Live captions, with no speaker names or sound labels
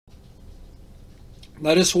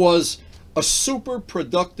Now this was a super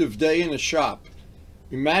productive day in the shop.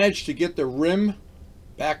 We managed to get the rim,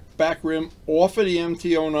 back rim off of the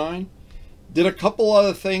MT09. Did a couple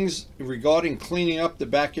other things regarding cleaning up the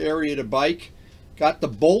back area of the bike. Got the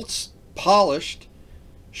bolts polished.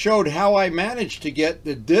 Showed how I managed to get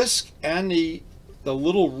the disc and the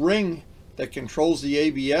little ring that controls the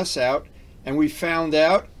ABS out. And we found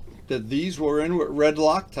out that these were in with red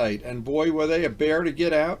Loctite. And boy, were they a bear to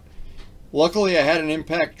get out. Luckily, I had an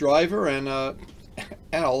impact driver and a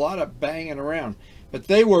lot of banging around. But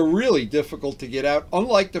they were really difficult to get out,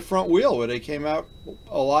 unlike the front wheel, where they came out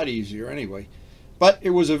a lot easier anyway. But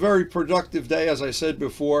it was a very productive day, as I said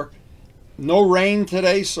before. No rain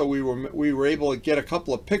today, so we were able to get a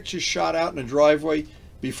couple of pictures shot out in the driveway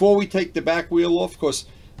before we take the back wheel off. Of course,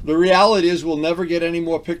 the reality is we'll never get any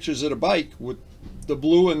more pictures of the bike with the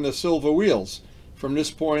blue and the silver wheels. From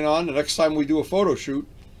this point on, the next time we do a photo shoot,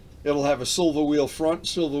 it'll have a silver wheel front,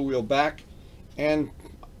 silver wheel back, and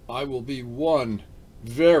I will be one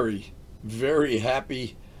very, very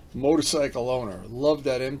happy motorcycle owner. Love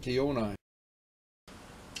that MT09.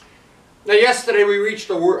 Now yesterday we reached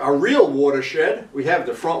a real watershed. We have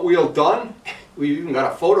the front wheel done. We even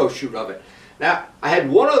got a photo shoot of it. Now I had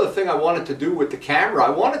one other thing I wanted to do with the camera.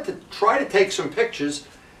 I wanted to try to take some pictures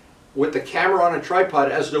with the camera on a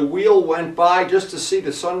tripod as the wheel went by, just to see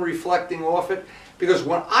the sun reflecting off it. Because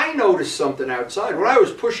when I noticed something outside, when I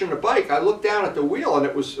was pushing the bike, I looked down at the wheel and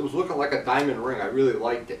it was looking like a diamond ring. I really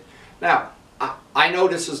liked it. Now, I know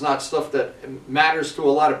this is not stuff that matters to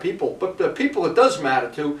a lot of people, but the people it does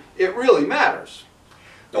matter to, it really matters.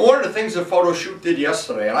 Now, one of the things the photo shoot did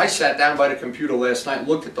yesterday, and I sat down by the computer last night and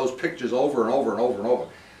looked at those pictures over and over and over and over.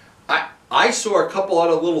 I saw a couple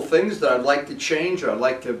other little things that I'd like to change, or I'd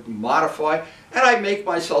like to modify, and I make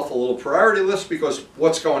myself a little priority list, because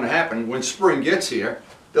what's going to happen when spring gets here,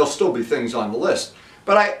 there'll still be things on the list.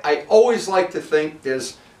 But I always like to think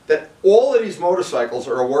that all of these motorcycles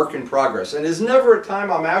are a work in progress, and there's never a time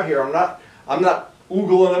I'm out here, I'm not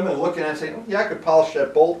oogling them and looking at it and saying, oh, yeah, I could polish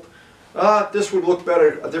that bolt. This would look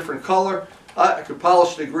better, a different color. I could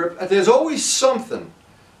polish the grip. There's always something,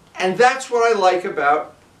 and that's what I like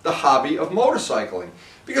about the hobby of motorcycling,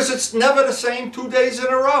 because it's never the same 2 days in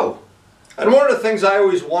a row. And one of the things I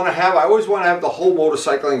always want to have the whole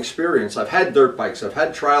motorcycling experience. I've had dirt bikes, I've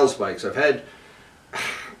had trials bikes,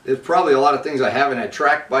 there's probably a lot of things I haven't had,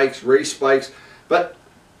 track bikes, race bikes, but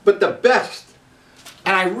the best,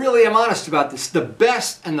 and I really am honest about this, the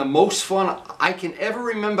best and the most fun I can ever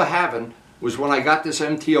remember having was when I got this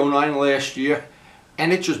MT09 last year,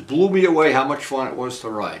 and it just blew me away how much fun it was to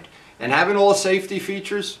ride. And having all the safety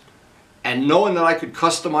features and knowing that I could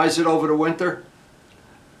customize it over the winter,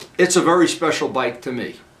 it's a very special bike to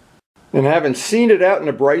me. And having seen it out in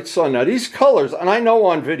the bright sun, now these colors, and I know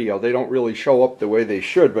on video they don't really show up the way they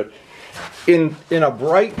should, but in a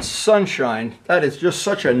bright sunshine, that is just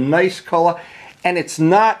such a nice color. And it's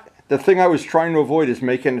not, the thing I was trying to avoid is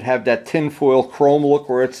making it have that tinfoil chrome look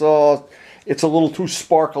where it's a little too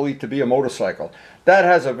sparkly to be a motorcycle. That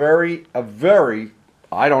has a very,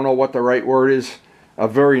 I don't know what the right word is, a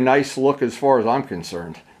very nice look as far as I'm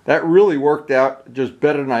concerned. That really worked out just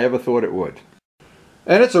better than I ever thought it would.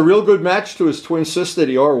 And it's a real good match to his twin sister,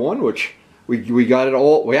 the R1, which we got it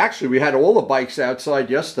all. We had all the bikes outside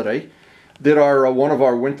yesterday. Did one of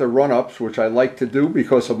our winter run-ups, which I like to do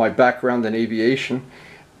because of my background in aviation.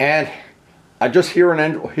 And I just hearing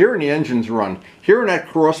the engines run, hearing that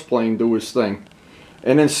crossplane do his thing,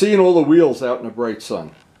 and then seeing all the wheels out in the bright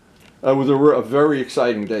sun. It was a very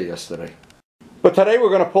exciting day yesterday. But today we're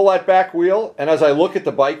going to pull that back wheel, and as I look at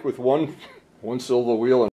the bike with one silver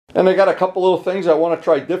wheel, and I got a couple little things I want to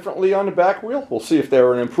try differently on the back wheel. We'll see if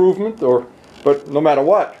they're an improvement, but no matter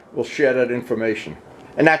what, we'll share that information.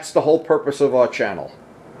 And that's the whole purpose of our channel.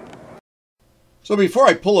 So before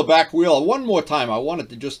I pull the back wheel, one more time, I wanted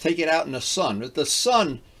to just take it out in the sun. The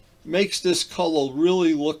sun makes this color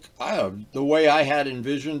really look the way I had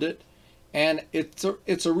envisioned it. And it's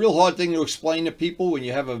a real hard thing to explain to people when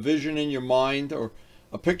you have a vision in your mind or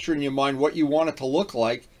a picture in your mind what you want it to look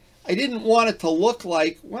like. I didn't want it to look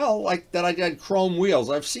like, well, like that I had chrome wheels.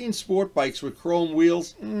 I've seen sport bikes with chrome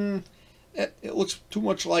wheels. It looks too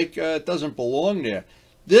much like it doesn't belong there.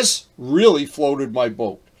 This really floated my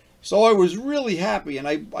boat. So I was really happy, and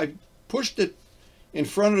I pushed it in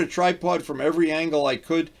front of the tripod from every angle I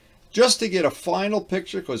could just to get a final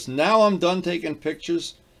picture, because now I'm done taking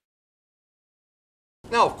pictures.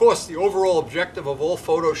 Now, of course, the overall objective of all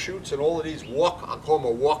photo shoots and all of these I'll call them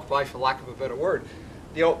a walk-by for lack of a better word,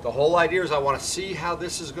 the whole idea is I want to see how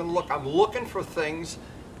this is going to look. I'm looking for things.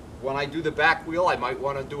 When I do the back wheel, I might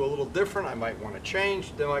want to do a little different. I might want to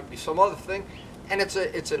change. There might be some other thing. and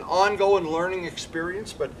it's an ongoing learning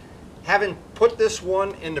experience. But having put this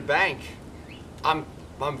one in the bank, I'm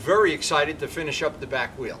very excited to finish up the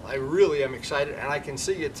back wheel. I really am excited, and I can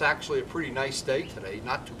see it's actually a pretty nice day today.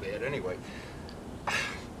 Not too bad anyway.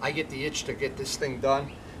 I get the itch to get this thing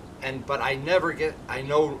done, but I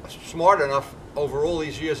know smart enough over all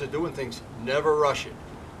these years of doing things, never rush it.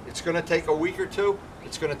 It's going to take a week or two.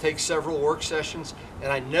 It's going to take several work sessions,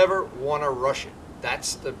 and I never want to rush it.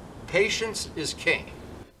 Patience is king.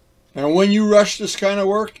 And when you rush this kind of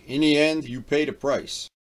work, in the end, you pay the price.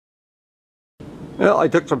 Well, I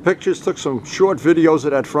took some pictures, took some short videos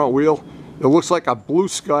of that front wheel. It looks like a blue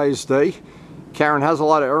skies day. Karen has a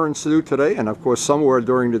lot of errands to do today, and of course somewhere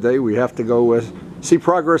during the day we have to go see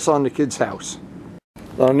progress on the kid's house.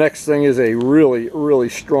 The next thing is a really, really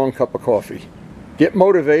strong cup of coffee. Get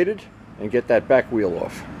motivated and get that back wheel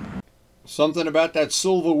off. Something about that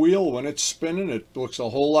silver wheel, when it's spinning, it looks a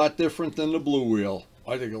whole lot different than the blue wheel.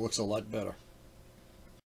 I think it looks a lot better.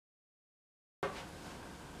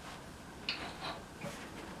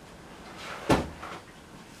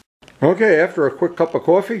 Okay, after a quick cup of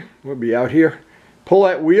coffee, we'll be out here, pull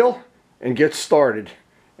that wheel and get started,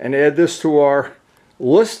 and add this to our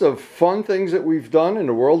list of fun things that we've done in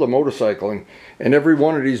the world of motorcycling. And every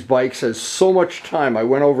one of these bikes has so much time. I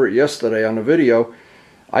went over it yesterday on the video.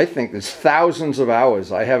 I think there's thousands of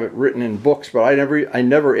hours. I have it written in books, but I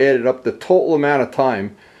never added up the total amount of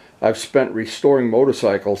time I've spent restoring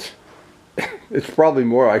motorcycles. It's probably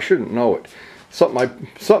more. I shouldn't know it.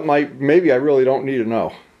 Maybe I really don't need to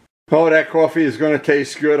know. Oh, that coffee is going to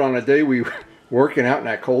taste good on a day we working out in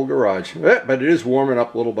that cold garage. But it is warming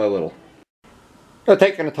up little by little. Now,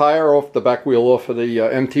 taking the tire off the back wheel off of the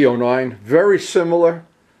MT09. Very similar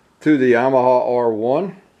to the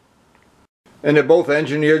YAMAHA.R1. And they're both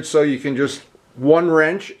engineered so you can just one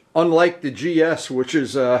wrench, unlike the GS, which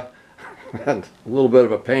is a little bit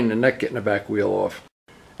of a pain in the neck getting the back wheel off.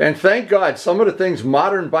 And thank God, some of the things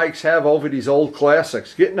modern bikes have over these old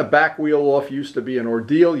classics. Getting the back wheel off used to be an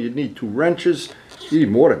ordeal. You'd need 2 wrenches. You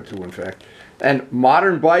need more than 2, in fact. And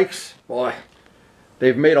modern bikes, boy,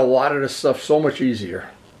 they've made a lot of this stuff so much easier.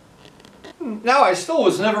 Now, I still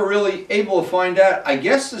was never really able to find out. I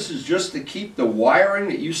guess this is just to keep the wiring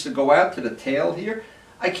that used to go out to the tail here.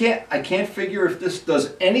 I can't figure if this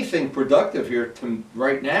does anything productive here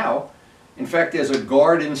right now. In fact, there's a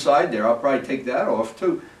guard inside there. I'll probably take that off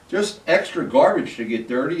too. Just extra garbage to get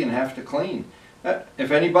dirty and have to clean.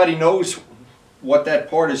 If anybody knows what that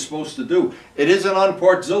part is supposed to do, it isn't on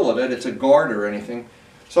Partzilla that it's a guard or anything.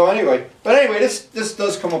 So anyway, this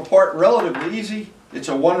does come apart relatively easy. It's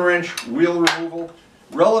a 1-wrench wheel removal,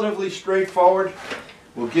 relatively straightforward.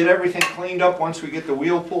 We'll get everything cleaned up once we get the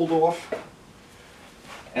wheel pulled off.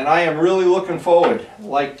 And I am really looking forward,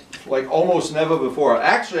 like almost never before.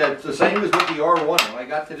 Actually, it's the same as with the R1. When I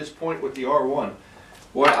got to this point with the R1,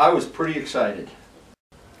 boy, I was pretty excited.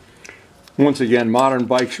 Once again, modern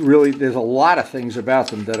bikes, really, there's a lot of things about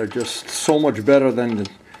them that are just so much better than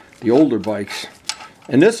the older bikes.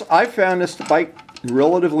 And I found this bike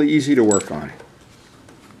relatively easy to work on.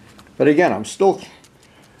 But again,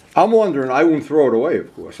 I'm wondering, I won't throw it away,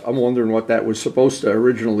 of course. I'm wondering what that was supposed to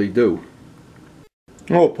originally do.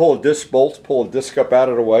 Oh, pull a disc bolt, pull a disc up out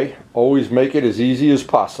of the way. Always make it as easy as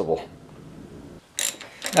possible.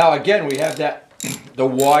 Now again, we have the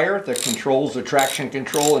wire that controls the traction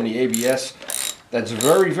control and the ABS. That's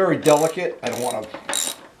very, very delicate. I don't want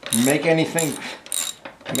to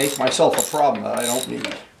make myself a problem that I don't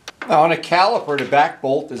need. Now on a caliper, the back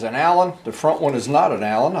bolt is an Allen. The front one is not an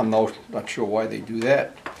Allen. I'm not sure why they do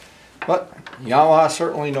that. But Yamaha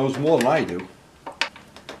certainly knows more than I do.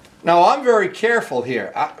 Now I'm very careful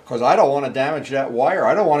here because I don't want to damage that wire.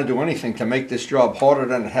 I don't want to do anything to make this job harder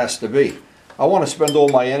than it has to be. I want to spend all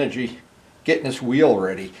my energy getting this wheel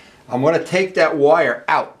ready. I'm going to take that wire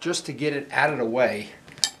out just to get it out of the way,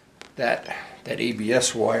 that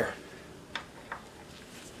ABS wire.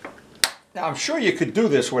 Now I'm sure you could do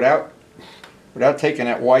this without taking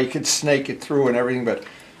that wire. You could snake it through and everything, but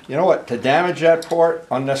you know what? To damage that part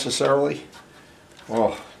unnecessarily,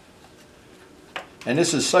 oh. And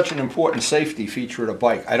this is such an important safety feature of the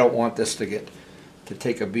bike. I don't want this to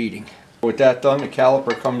take a beating. With that done, the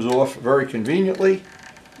caliper comes off very conveniently.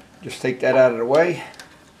 Just take that out of the way.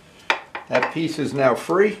 That piece is now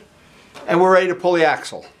free, and we're ready to pull the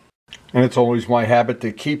axle. And it's always my habit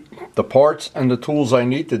to keep the parts and the tools I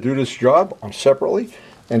need to do this job on separately.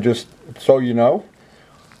 And just so you know,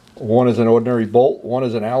 one is an ordinary bolt, one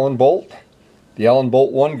is an Allen bolt. The Allen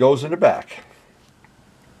bolt one goes in the back.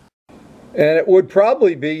 And it would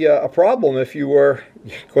probably be a problem if you were,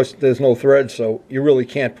 of course there's no thread, so you really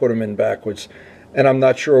can't put them in backwards. And I'm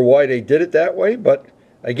not sure why they did it that way, but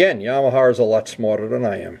again, Yamaha is a lot smarter than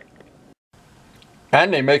I am.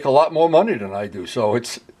 And they make a lot more money than I do, so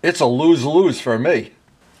it's a lose-lose for me.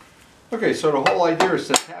 Okay, so the whole idea is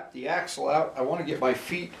to tap the axle out. I want to get my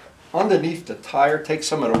feet underneath the tire, take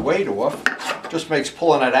some of the weight off. Just makes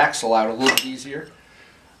pulling that axle out a little easier.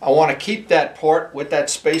 I want to keep that part with that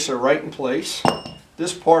spacer right in place.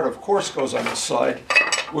 This part, of course, goes on the side.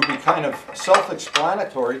 Would be kind of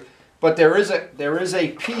self-explanatory, but there is a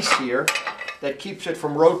piece here that keeps it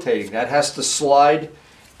from rotating. That has to slide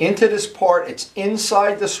into this part. It's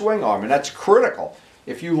inside the swing arm, and that's critical.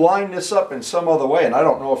 If you line this up in some other way, and I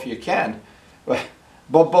don't know if you can, but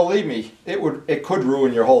believe me, it could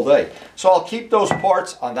ruin your whole day. So I'll keep those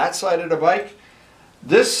parts on that side of the bike.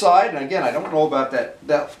 This side, and again, I don't know about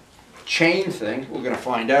that chain thing. We're going to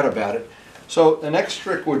find out about it. So the next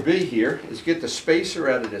trick would be here is get the spacer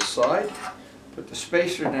out of this side, put the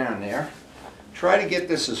spacer down there, try to get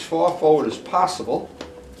this as far forward as possible,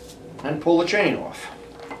 and pull the chain off.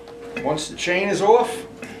 Once the chain is off,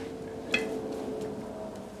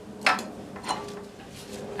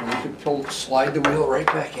 and you can slide the wheel right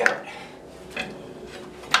back out.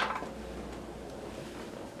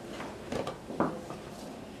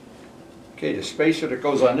 Okay, the spacer that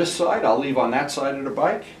goes on this side, I'll leave on that side of the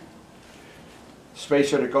bike.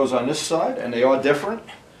 Spacer that goes on this side, and they are different.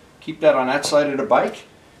 Keep that on that side of the bike.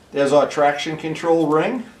 There's our traction control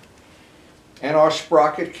ring and our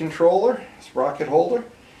sprocket controller, sprocket holder.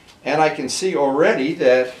 And I can see already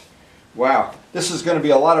that, wow, this is going to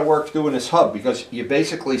be a lot of work doing this hub because you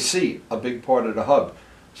basically see a big part of the hub.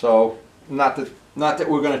 So not that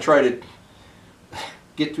we're going to try to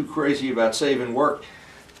get too crazy about saving work.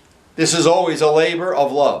 This is always a labor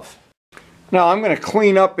of love. Now I'm going to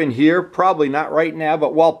clean up in here, probably not right now,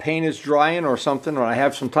 but while paint is drying or something, or I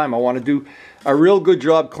have some time, I want to do a real good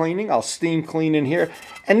job cleaning. I'll steam clean in here.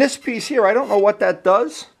 And this piece here, I don't know what that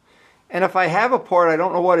does. And if I have a part, I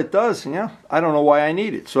don't know what it does. I don't know why I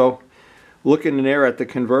need it. So looking in there at the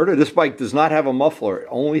converter, this bike does not have a muffler. It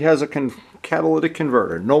only has a catalytic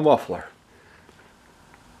converter, no muffler.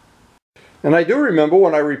 And I do remember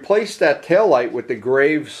when I replaced that taillight with the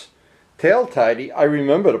Graves tail tidy, I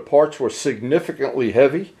remember the parts were significantly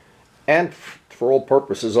heavy and for all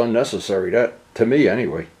purposes unnecessary, that to me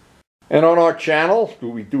anyway. And on our channel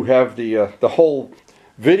we do have the whole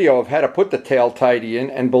video of how to put the tail tidy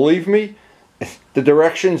in, and believe me, the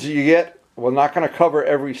directions you get, we're not going to cover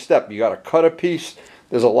every step. You got to cut a piece.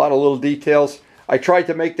 There's a lot of little details. I tried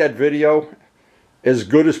to make that video as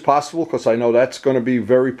good as possible because I know that's going to be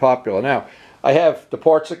very popular. Now I have the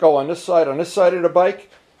parts that go on this side of the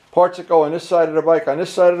bike, parts that go on this side of the bike, on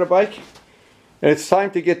this side of the bike. And it's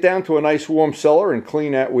time to get down to a nice warm cellar and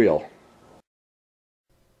clean that wheel.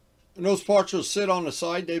 And those parts will sit on the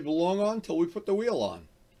side they belong on until we put the wheel on.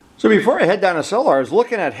 So before I head down the cellar, I was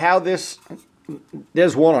looking at how there's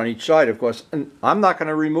one on each side, of course, and I'm not going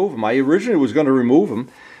to remove them. I originally was going to remove them,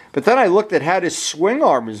 but then I looked at how this swing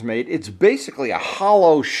arm is made. It's basically a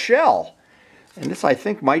hollow shell. And this, I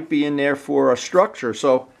think, might be in there for a structure.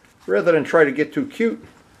 So rather than try to get too cute,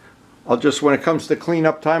 I'll just, when it comes to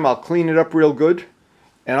cleanup time, I'll clean it up real good.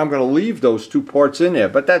 And I'm going to leave those two parts in there.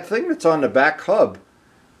 But that thing that's on the back hub,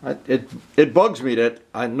 it bugs me that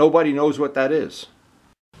nobody knows what that is.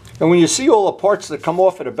 And when you see all the parts that come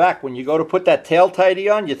off of the back, when you go to put that tail tidy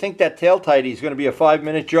on, you think that tail tidy is going to be a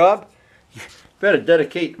 5-minute job? You better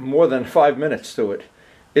dedicate more than 5 minutes to it.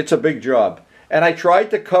 It's a big job. And I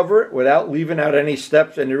tried to cover it without leaving out any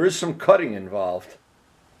steps, and there is some cutting involved.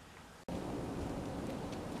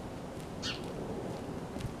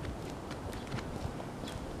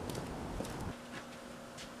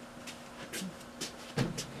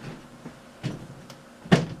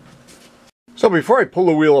 So before I pull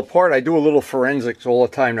the wheel apart, I do a little forensics all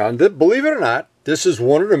the time now. And believe it or not, this is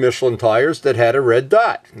one of the Michelin tires that had a red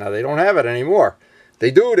dot. Now they don't have it anymore.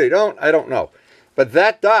 They do, they don't, I don't know. But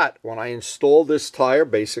that dot, when I installed this tire,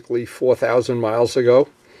 basically 4,000 miles ago,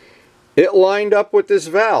 it lined up with this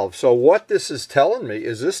valve. So what this is telling me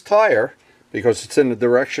is this tire, because it's in the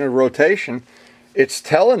direction of rotation, it's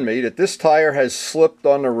telling me that this tire has slipped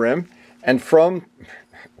on the rim and from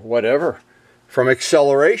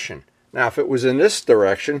acceleration. Now, if it was in this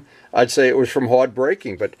direction, I'd say it was from hard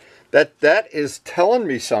braking, but that is telling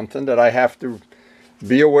me something that I have to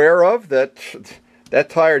be aware of, that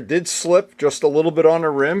tire did slip just a little bit on the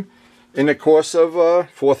rim in the course of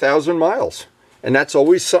 4,000 miles. And that's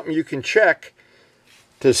always something you can check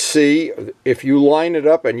to see if you line it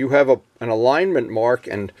up and you have an alignment mark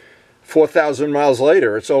and 4,000 miles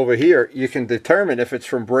later it's over here. You can determine if it's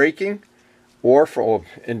from braking Or for,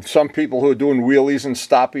 and some people who are doing wheelies and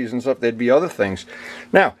stoppies and stuff, there'd be other things.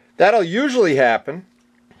 Now, that'll usually happen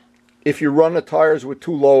if you run the tires with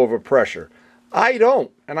too low of a pressure. I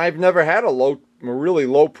don't, and I've never had a really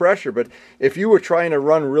low pressure, but if you were trying to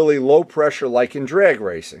run really low pressure like in drag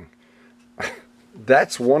racing,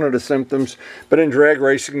 that's one of the symptoms. But in drag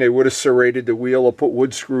racing, they would have serrated the wheel or put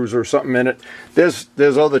wood screws or something in it. There's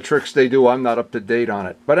other tricks they do. I'm not up to date on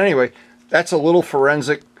it. But anyway, that's a little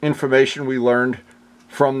forensic information we learned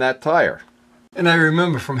from that tire. And I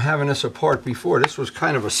remember from having this apart before, this was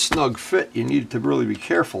kind of a snug fit. You needed to really be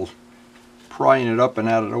careful prying it up and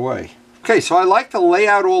out of the way. Okay, so I like to lay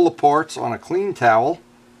out all the parts on a clean towel,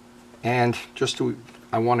 and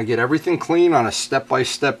I want to get everything clean on a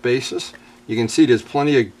step-by-step basis. You can see there's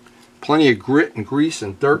plenty of grit and grease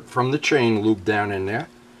and dirt from the chain lube down in there,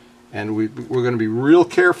 and we're going to be real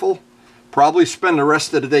careful. Probably spend the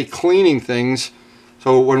rest of the day cleaning things,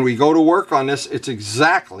 so when we go to work on this, it's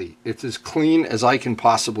as clean as I can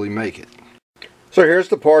possibly make it. So here's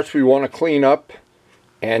the parts we want to clean up.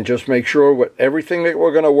 And just make sure with everything that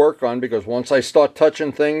we're going to work on, because once I start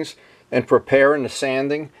touching things and preparing the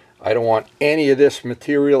sanding, I don't want any of this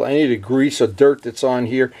material, any of the grease or dirt that's on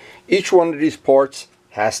here. Each one of these parts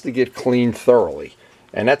has to get cleaned thoroughly.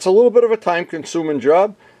 And that's a little bit of a time-consuming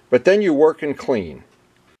job, but then you're working clean.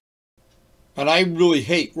 And I really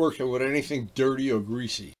hate working with anything dirty or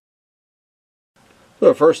greasy. So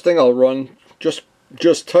the first thing I'll run, just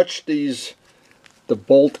touch the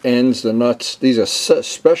bolt ends, the nuts. These are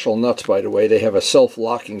special nuts, by the way. They have a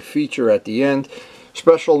self-locking feature at the end.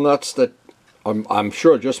 Special nuts that I'm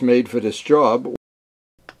sure just made for this job.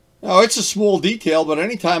 Now, it's a small detail, but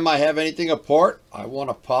anytime I have anything apart, I want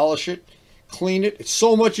to polish it, clean it. It's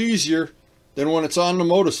so much easier than when it's on the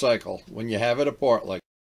motorcycle, when you have it apart like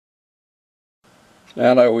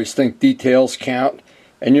that. And I always think details count.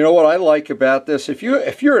 And you know what I like about this? If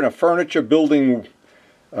you're in a furniture building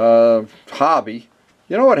hobby,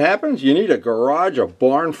 you know what happens? You need a garage, a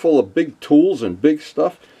barn full of big tools and big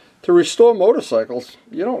stuff. To restore motorcycles,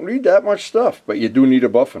 you don't need that much stuff, but you do need a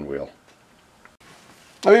buffing wheel.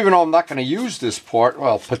 Now, even though I'm not going to use this part,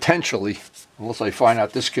 well, potentially, unless I find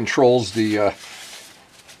out this controls the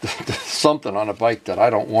something on a bike that I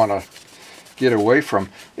don't want to get away from,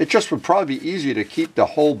 it just would probably be easier to keep the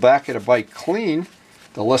whole back of the bike clean,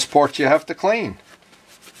 the less parts you have to clean.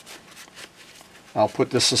 I'll put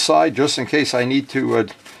this aside just in case I need to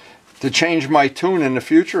change my tune in the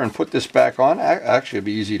future and put this back on. Actually, it'd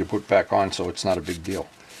be easy to put back on, so it's not a big deal.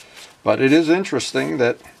 But it is interesting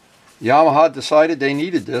that Yamaha decided they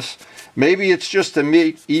needed this. Maybe it's just to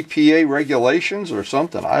meet EPA regulations or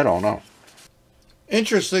something. I don't know.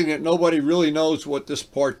 Interesting that nobody really knows what this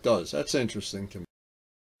part does. That's interesting to me.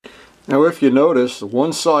 Now, if you notice,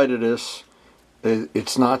 one side of this,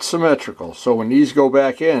 it's not symmetrical. So when these go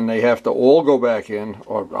back in, they have to all go back in,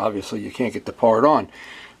 or obviously you can't get the part on.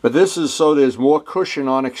 But this is so there's more cushion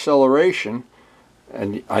on acceleration,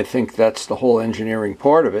 and I think that's the whole engineering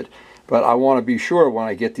part of it. But I want to be sure when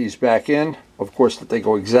I get these back in, of course, that they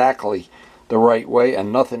go exactly the right way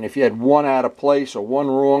and nothing. If you had one out of place or one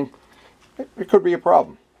wrong, it could be a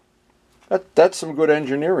problem. That's some good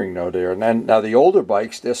engineering though there. And then now the older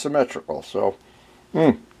bikes, they're symmetrical. So,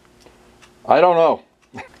 I don't know.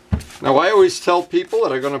 Now, I always tell people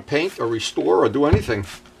that are going to paint or restore or do anything,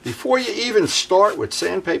 before you even start with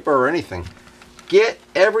sandpaper or anything, get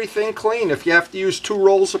everything clean. If you have to use 2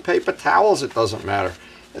 rolls of paper towels, it doesn't matter.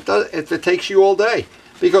 It takes you all day.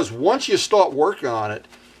 Because once you start working on it,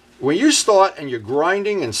 when you start and you're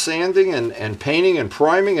grinding and sanding and painting and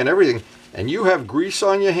priming and everything, and you have grease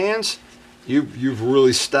on your hands, you've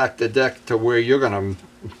really stacked the deck to where you're going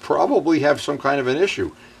to probably have some kind of an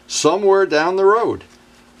issue somewhere down the road.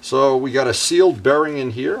 So we got a sealed bearing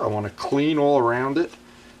in here. I want to clean all around it.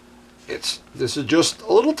 This is just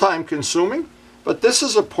a little time consuming, but this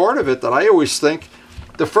is a part of it that I always think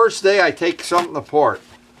the first day I take something apart,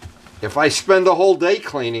 if I spend a whole day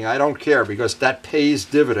cleaning, I don't care, because that pays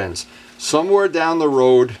dividends. Somewhere down the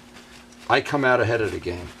road, I come out ahead of the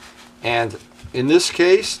game. And in this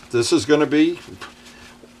case, this is going to be,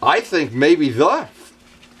 I think, maybe the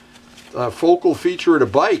focal feature of the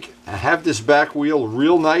bike. I have this back wheel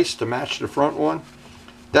real nice to match the front one.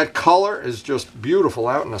 That color is just beautiful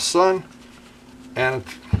out in the sun. And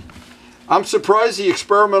I'm surprised the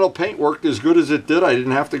experimental paint worked as good as it did. I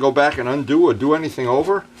didn't have to go back and undo or do anything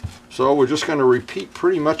over. So we're just going to repeat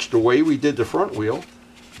pretty much the way we did the front wheel.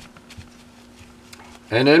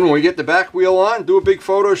 And then when we get the back wheel on, do a big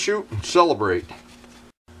photo shoot and celebrate.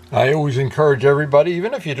 I always encourage everybody,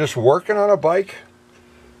 even if you're just working on a bike,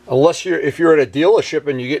 Unless if you're at a dealership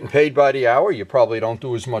and you're getting paid by the hour, you probably don't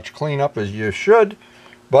do as much cleanup as you should.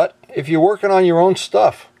 But if you're working on your own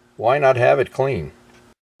stuff, why not have it clean?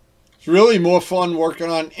 It's really more fun working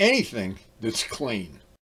on anything that's clean.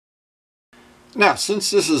 Now, since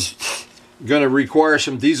this is going to require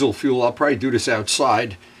some diesel fuel, I'll probably do this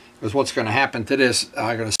outside. Because what's going to happen to this,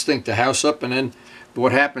 I'm going to stink the house up, and then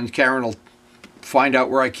what happens, Karen will find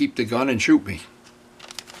out where I keep the gun and shoot me.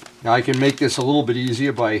 Now I can make this a little bit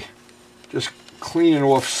easier by just cleaning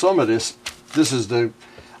off some of this.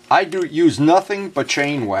 I use nothing but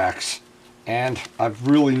chain wax, and I've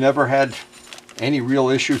really never had any real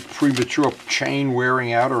issues, premature chain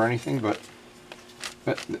wearing out or anything, but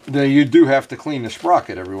you do have to clean the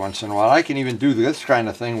sprocket every once in a while. I can even do this kind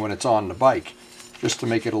of thing when it's on the bike, just to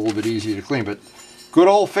make it a little bit easier to clean. But good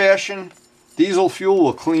old-fashioned diesel fuel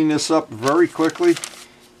will clean this up very quickly.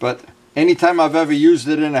 But anytime I've ever used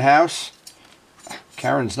it in a house,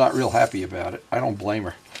 Karen's not real happy about it. I don't blame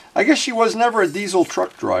her. I guess she was never a diesel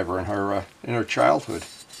truck driver in her childhood.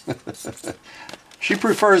 She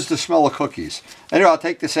prefers the smell of cookies. Anyway, I'll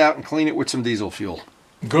take this out and clean it with some diesel fuel.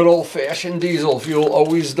 Good old-fashioned diesel fuel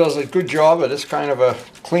always does a good job of this kind of a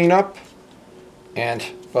cleanup.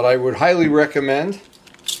 But I would highly recommend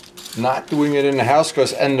not doing it in the house,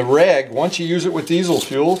 and the rag, once you use it with diesel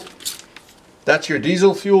fuel, that's your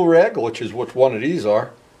diesel fuel rag, which is what one of these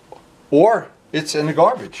are, or it's in the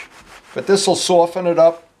garbage. But this will soften it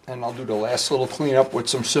up, and I'll do the last little cleanup with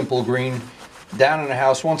some simple green down in the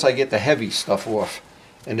house once I get the heavy stuff off.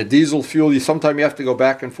 And the diesel fuel, sometimes you have to go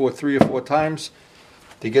back and forth 3 or 4 times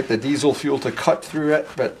to get the diesel fuel to cut through it,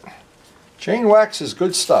 but chain wax is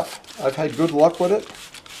good stuff. I've had good luck with it,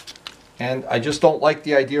 and I just don't like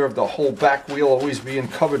the idea of the whole back wheel always being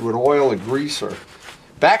covered with oil or grease. Or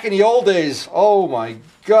back in the old days, oh my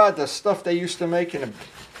God, the stuff they used to make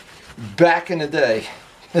back in the day.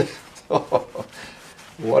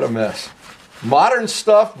 What a mess. Modern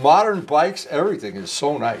stuff, modern bikes, everything is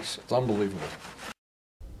so nice. It's unbelievable.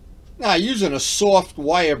 Now, using a soft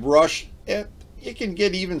wire brush, you can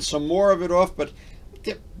get even some more of it off, but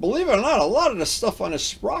believe it or not, a lot of the stuff on this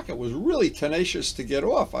sprocket was really tenacious to get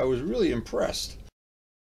off. I was really impressed.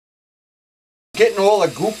 Getting all the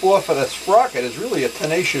goop off of the sprocket is really a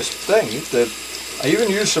tenacious thing. I even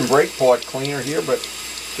used some brake part cleaner here, but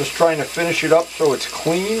just trying to finish it up so it's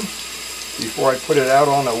clean before I put it out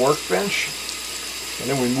on the workbench. And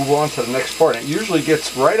then we move on to the next part. And it usually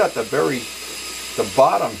gets right at the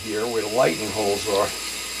bottom here where the lightning holes are.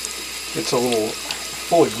 It's a little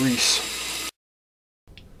full of grease.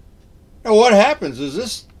 Now what happens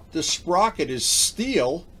is the sprocket is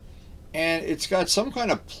steel, and it's got some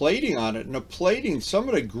kind of plating on it, and the plating, some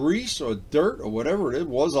of the grease or dirt or whatever it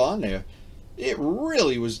was on there, it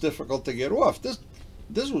really was difficult to get off. This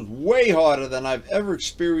was way harder than I've ever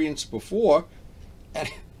experienced before, and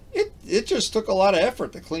it just took a lot of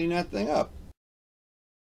effort to clean that thing up.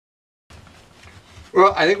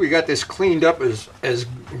 Well, I think we got this cleaned up as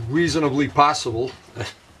reasonably possible,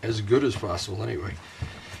 as good as possible anyway.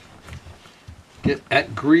 Get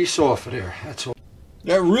that grease off of there, that's all.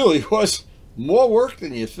 That really was more work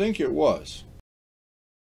than you think it was.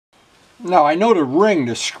 Now, I know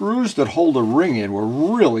the screws that hold the ring in were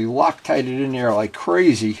really Loctited in there like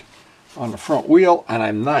crazy on the front wheel, and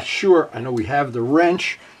I'm not sure. I know we have the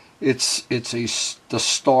wrench. It's the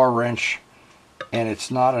star wrench, and it's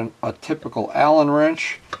not a typical Allen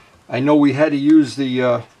wrench. I know we had to use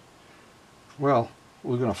the, well,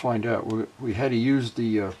 we're going to find out. We had to use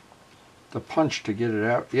the punch to get it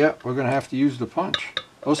out. Yeah, we're going to have to use the punch.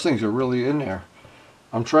 Those things are really in there.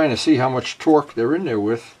 I'm trying to see how much torque they're in there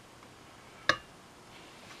with.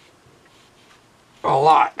 A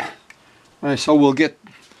lot. All right, so we'll get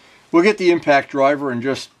the impact driver and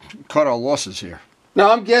just cut our losses here.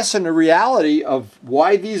 Now I'm guessing the reality of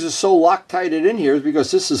why these are so Loctited in here is because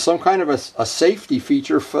this is some kind of a safety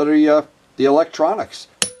feature for the electronics.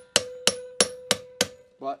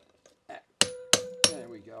 But there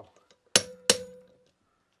we go.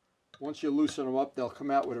 Once you loosen them up, they'll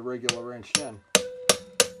come out with a regular wrench then.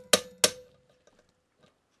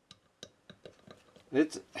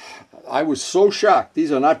 I was so shocked.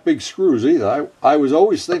 These are not big screws either. I was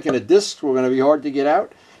always thinking the discs were going to be hard to get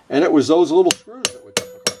out, and it was those little screws that were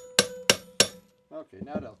difficult. Okay,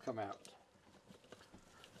 now they'll come out.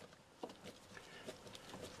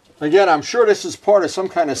 Again, I'm sure this is part of some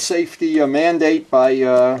kind of safety mandate by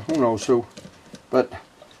who knows who, but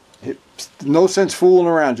no sense fooling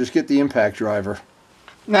around. Just get the impact driver.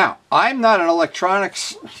 Now, I'm not an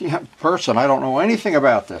electronics person. I don't know anything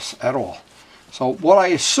about this at all. So what I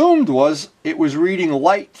assumed was it was reading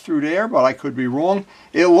light through there, but I could be wrong.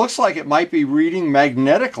 It looks like it might be reading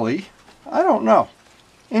magnetically. I don't know.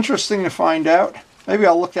 Interesting to find out. Maybe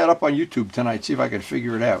I'll look that up on YouTube tonight, see if I can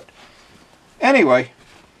figure it out. Anyway,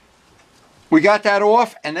 we got that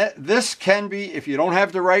off, and this can be, if you don't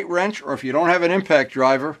have the right wrench or if you don't have an impact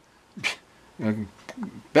driver,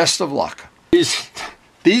 best of luck.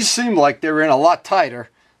 These seem like they're in a lot tighter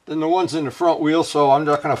than the ones in the front wheel, so I'm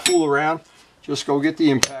not going to fool around. Just go get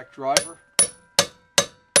the impact driver.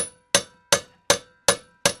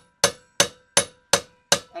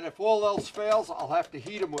 And if all else fails, I'll have to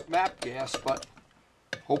heat them with MAP gas, but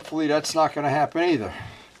hopefully that's not going to happen either.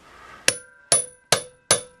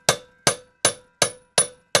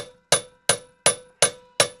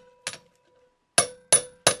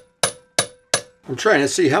 I'm trying to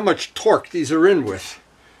see how much torque these are in with.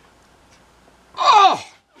 Oh!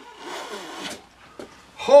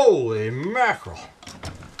 Holy mackerel.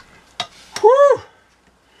 Whew!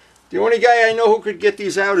 The only guy I know who could get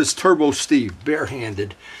these out is Turbo Steve,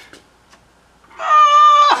 barehanded.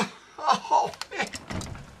 Ah! Oh, man.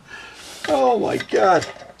 Oh my God.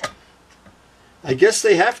 I guess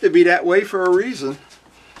they have to be that way for a reason.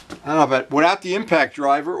 I don't know, but without the impact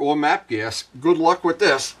driver or MAP gas, good luck with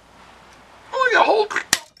this. Oh, the whole,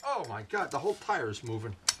 oh my God, the whole tire is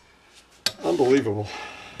moving. Unbelievable.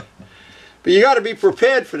 But you got to be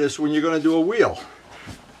prepared for this when you're going to do a wheel.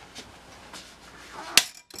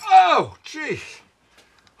 Oh, gee.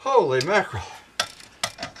 Holy mackerel.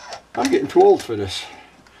 I'm getting too old for this.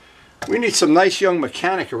 We need some nice young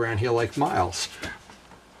mechanic around here like Miles.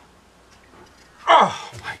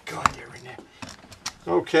 Oh, my God, they're in there.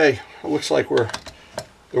 Okay, it looks like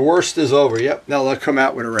the worst is over. Yep, now they'll come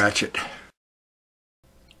out with a ratchet.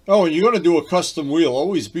 Oh, and you're going to do a custom wheel.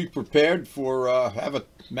 Always be prepared for have a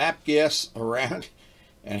MAP gas around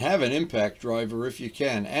and have an impact driver if you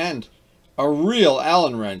can. And a real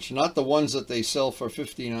Allen wrench, not the ones that they sell for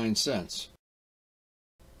 59 cents.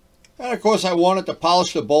 And of course I wanted to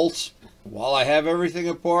polish the bolts while I have everything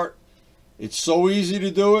apart. It's so easy to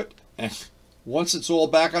do it. And once it's all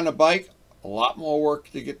back on the bike, a lot more work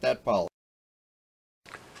to get that polished.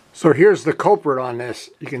 So here's the culprit on this.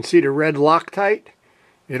 You can see the red Loctite.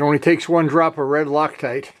 It only takes one drop of red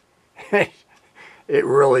Loctite. It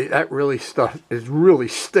really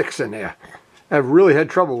sticks in there. I've really had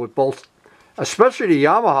trouble with bolts, especially the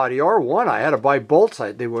Yamaha, the R1. I had to buy bolts.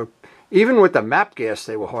 They were, even with the MAP gas,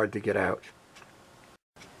 they were hard to get out.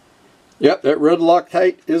 Yep, that red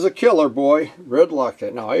Loctite is a killer, boy. Red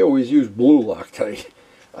Loctite. Now, I always use blue Loctite.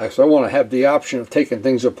 So I want to have the option of taking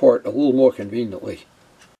things apart a little more conveniently.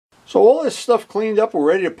 So all this stuff cleaned up, we're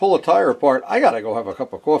ready to pull a tire apart. I gotta go have a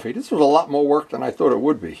cup of coffee. This was a lot more work than I thought it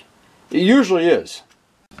would be. It usually is.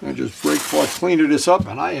 I just brake part cleaned this up,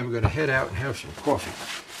 and I am going to head out and have some coffee.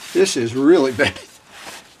 This is really bad.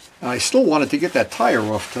 I still wanted to get that tire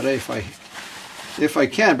off today if I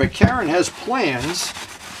can, but Karen has plans.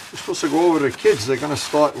 We're supposed to go over to the kids. They're going to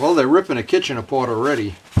start, well, they're ripping a kitchen apart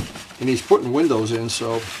already, and he's putting windows in,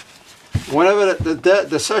 so whenever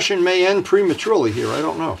the session may end prematurely here, I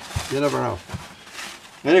don't know. You never know.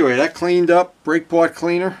 Anyway, that cleaned up, brake part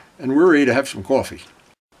cleaner, and we're ready to have some coffee.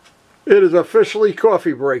 It is officially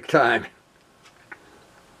coffee break time.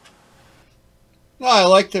 Now, I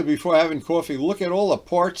like to, before having coffee, look at all the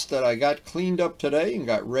parts that I got cleaned up today and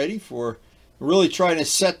got ready for really trying to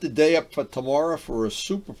set the day up for tomorrow for a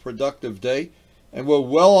super productive day. And we're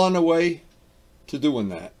well on the way to doing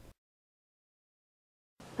that.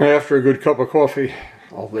 After a good cup of coffee,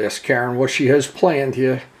 I'll ask Karen what she has planned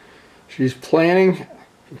here. She's planning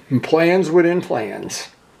plans within plans.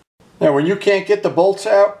 Now, when you can't get the bolts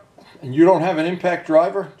out and you don't have an impact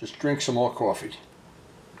driver, just drink some more coffee.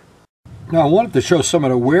 Now, I wanted to show some of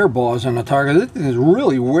the wear bars on the tire. This thing is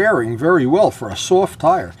really wearing very well for a soft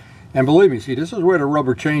tire. And believe me, see, this is where the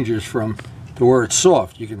rubber changes from to where it's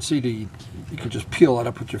soft. You can see you can just peel it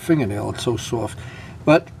up with your fingernail. It's so soft.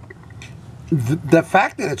 But the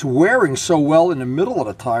fact that it's wearing so well in the middle of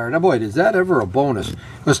the tire, now boy, is that ever a bonus.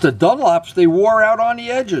 Because the Dunlops, they wore out on the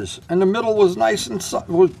edges. And the middle was nice and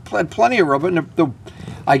had plenty of rubber. And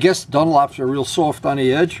I guess Dunlops are real soft on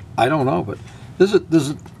the edge. I don't know, but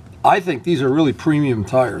I think these are really premium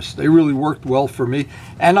tires. They really worked well for me.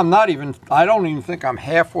 And I don't even think I'm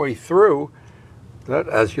halfway through. That,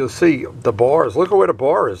 as you'll see, the bars. Look at where the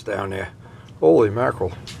bar is down there. Holy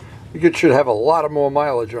mackerel. You should have a lot of more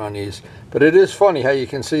mileage on these. But it is funny how you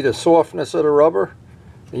can see the softness of the rubber.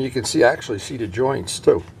 And you can actually see the joints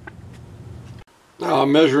too. Now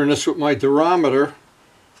I'm measuring this with my durometer.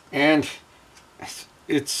 And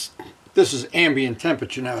this is ambient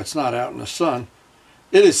temperature now. It's not out in the sun.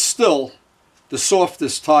 It is still the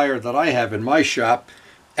softest tire that I have in my shop.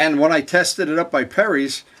 And when I tested it up by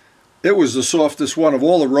Perry's, it was the softest one of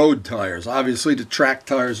all the road tires. Obviously, the track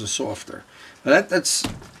tires are softer. That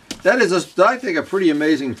is, I think, a pretty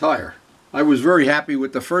amazing tire. I was very happy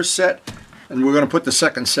with the first set, and we're going to put the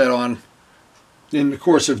second set on in the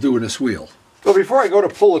course of doing this wheel. So before I go to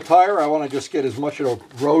pull the tire, I want to just get as much of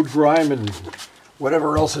the road grime and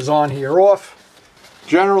whatever else is on here off.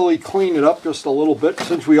 Generally clean it up just a little bit.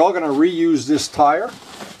 Since we are going to reuse this tire,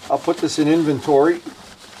 I'll put this in inventory.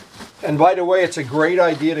 And by the way, it's a great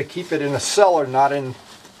idea to keep it in a cellar, not in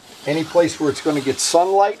any place where it's going to get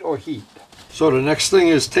sunlight or heat. So the next thing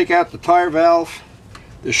is take out the tire valve,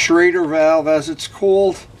 the Schrader valve as it's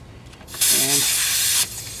called, and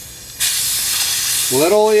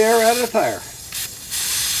let all the air out of the tire.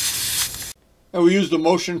 And we used the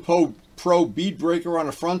Motion Pro bead breaker on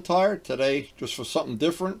the front tire today just for something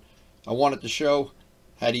different. I wanted to show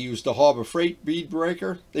how to use the Harbor Freight bead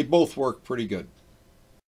breaker. They both work pretty good.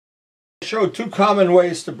 I showed two common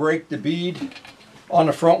ways to break the bead on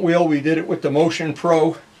the front wheel. We did it with the Motion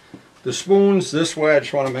Pro. The spoons this way. I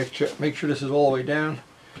just want to make sure this is all the way down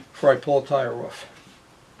before I pull the tire off.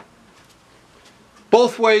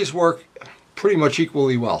 Both ways work pretty much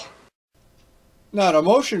equally well. Now the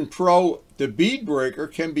Motion Pro, the bead breaker,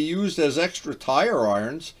 can be used as extra tire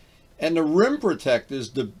irons, and the rim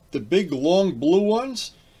protectors, the big long blue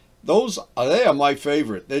ones, they are my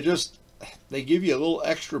favorite. They give you a little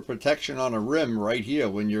extra protection on a rim right here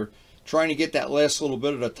when you're trying to get that last little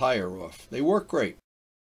bit of the tire off. They work great.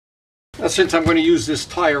 Now since I'm going to use this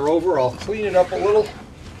tire over, I'll clean it up a little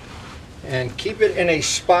and keep it in a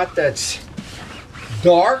spot that's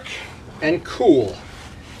dark and cool.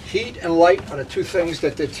 Heat and light are the two things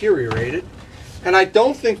that deteriorated. And I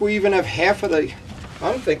don't think we even have half of the,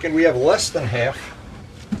 I'm thinking we have less than half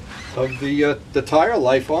of the tire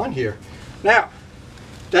life on here. Now,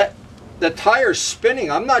 the tire's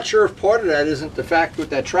spinning. I'm not sure if part of that isn't the fact with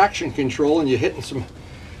that traction control and you're hitting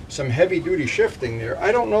some heavy duty shifting there.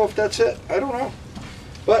 I don't know if that's it. I don't know.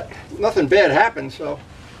 But nothing bad happened, so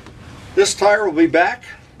this tire will be back.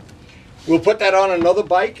 We'll put that on another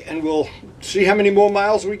bike and we'll see how many more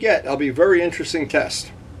miles we get. That'll be a very interesting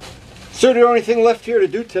test. So the only thing left here to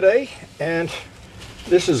do today, and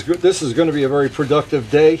this is going to be a very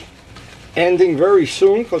productive day, ending very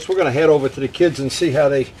soon because we're going to head over to the kids and see how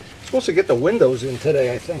they're supposed to get the windows in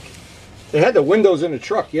today, I think. They had the windows in the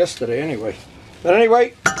truck yesterday anyway. But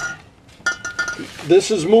anyway,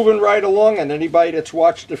 this is moving right along, and anybody that's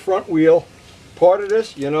watched the front wheel part of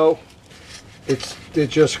this, you know, it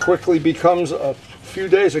just quickly becomes a few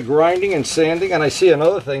days of grinding and sanding. And I see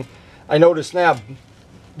another thing. I notice now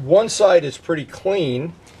one side is pretty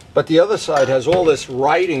clean, but the other side has all this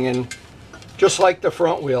writing, and just like the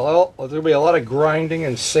front wheel, there'll be a lot of grinding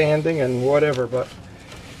and sanding and whatever. But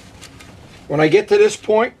when I get to this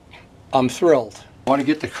point, I'm thrilled. I want to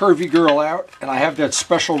get the curvy girl out, and I have that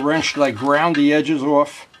special wrench that I ground the edges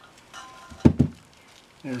off.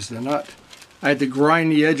 There's the nut. I had to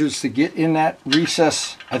grind the edges to get in that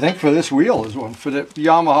recess. I think for this wheel is one. For the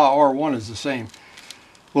Yamaha R1 is the same.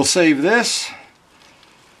 We'll save this,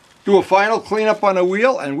 do a final cleanup on the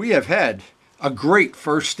wheel, and we have had a great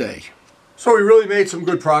first day. So we really made some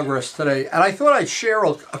good progress today, and I thought I'd share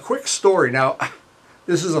a quick story. Now,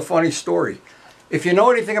 this is a funny story. If you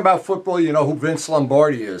know anything about football, you know who Vince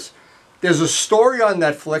Lombardi is. There's a story on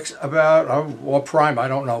Netflix about, or Prime, I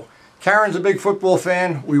don't know. Karen's a big football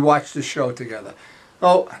fan. We watched the show together.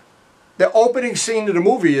 Oh, the opening scene of the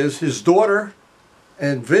movie is his daughter,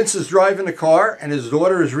 and Vince is driving the car, and his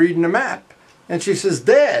daughter is reading the map. And she says,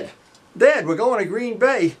 Dad, we're going to Green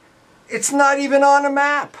Bay. It's not even on the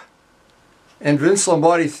map. And Vince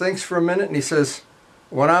Lombardi thinks for a minute, and he says,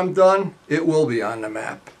 when I'm done, it will be on the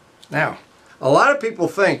map. Now, a lot of people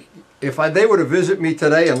think if they were to visit me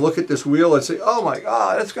today and look at this wheel and say, oh my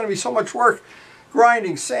God, it's going to be so much work.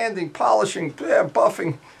 Grinding, sanding, polishing,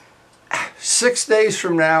 buffing. 6 days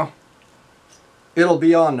from now, it'll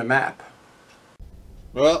be on the map.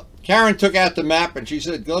 Well, Karen took out the map and she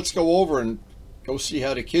said, let's go over and go see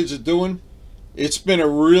how the kids are doing. It's been a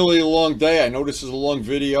really long day. I know this is a long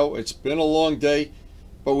video. It's been a long day,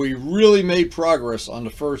 but we really made progress on the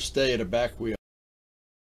first day of the back wheel.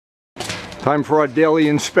 Time for our daily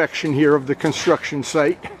inspection here of the construction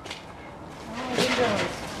site.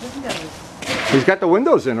 He's got the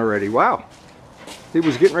windows in already. Wow. He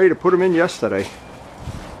was getting ready to put them in yesterday.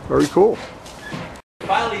 Very cool.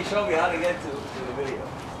 Finally showed me how to get to the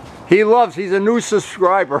video. He's a new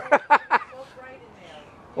subscriber.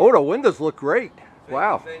 Oh, the windows look great.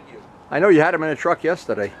 Wow. Thank you. I know you had them in a truck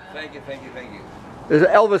yesterday. Thank you.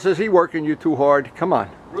 Elvis, is he working you too hard? Come on.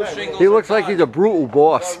 Roof shingles He looks are like done. he's a brutal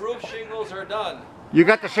boss. The roof shingles are done. You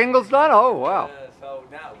got the shingles done? Oh, wow. So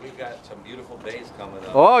now we've got some beautiful days coming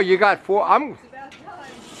up. Oh, you got 4. I'm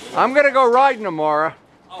going to go riding tomorrow.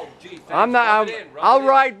 Oh, gee, thanks. I'll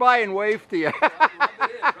ride by and wave to you.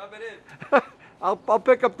 Rub it in. I'll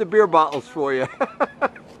pick up the beer bottles for you.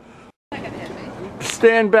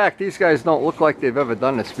 Stand back. These guys don't look like they've ever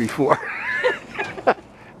done this before.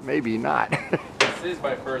 Maybe not. This is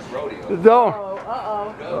my first rodeo. Don't.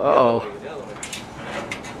 Uh-oh.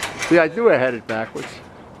 See, I do head it backwards.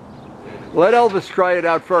 Let Elvis try it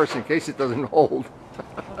out first in case it doesn't hold.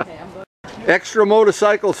 Okay, I'm good. Extra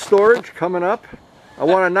motorcycle storage coming up. I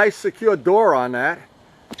want a nice secure door on that.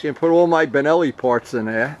 Can put all my Benelli parts in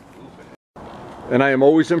there. And I am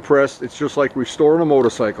always impressed. It's just like restoring a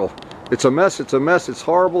motorcycle. It's a mess, it's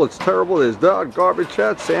horrible, it's terrible. There's garbage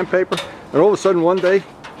out, sandpaper, and all of a sudden one day,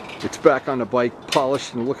 it's back on the bike,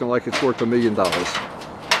 polished and looking like it's worth $1 million.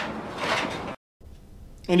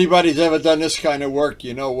 Anybody's ever done this kind of work,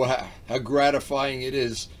 you know how gratifying it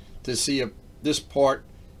is to see this part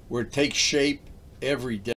where it takes shape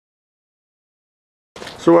every day.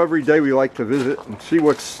 So every day we like to visit and see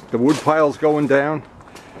what's the wood piles going down.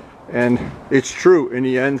 And it's true, in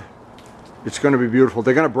the end, it's going to be beautiful.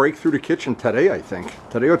 They're going to break through the kitchen today, I think.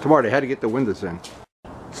 Today or tomorrow, they had to get the windows in.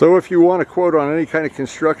 So if you want a quote on any kind of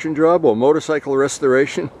construction job or motorcycle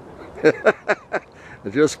restoration,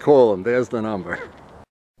 just call them. There's the number.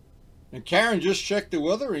 And Karen just checked the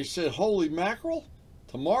weather and he said, holy mackerel,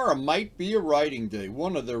 tomorrow might be a riding day.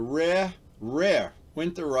 One of the rare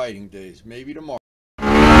winter riding days. Maybe tomorrow.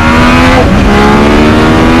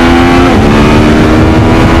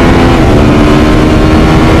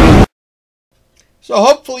 So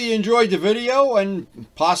hopefully you enjoyed the video and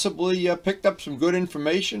possibly picked up some good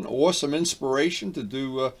information or some inspiration to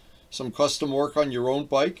do some custom work on your own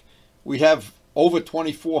bike. We have over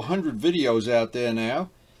 2,400 videos out there now.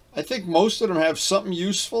 I think most of them have something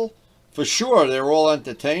useful. For sure, they're all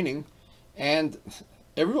entertaining. And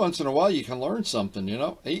every once in a while you can learn something, you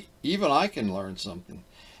know. Even I can learn something.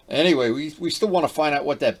 Anyway, we still want to find out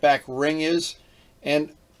what that back ring is.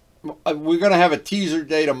 And we're going to have a teaser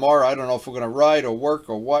day tomorrow. I don't know if we're going to ride or work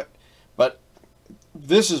or what. But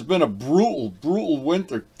this has been a brutal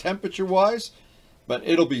winter temperature-wise. But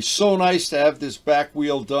it'll be so nice to have this back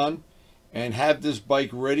wheel done and have this bike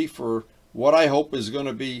ready for what I hope is going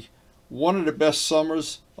to be one of the best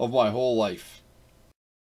summers of my whole life.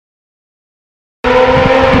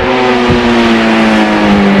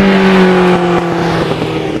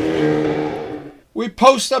 We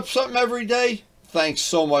post up something every day. Thanks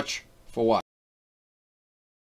so much for watching.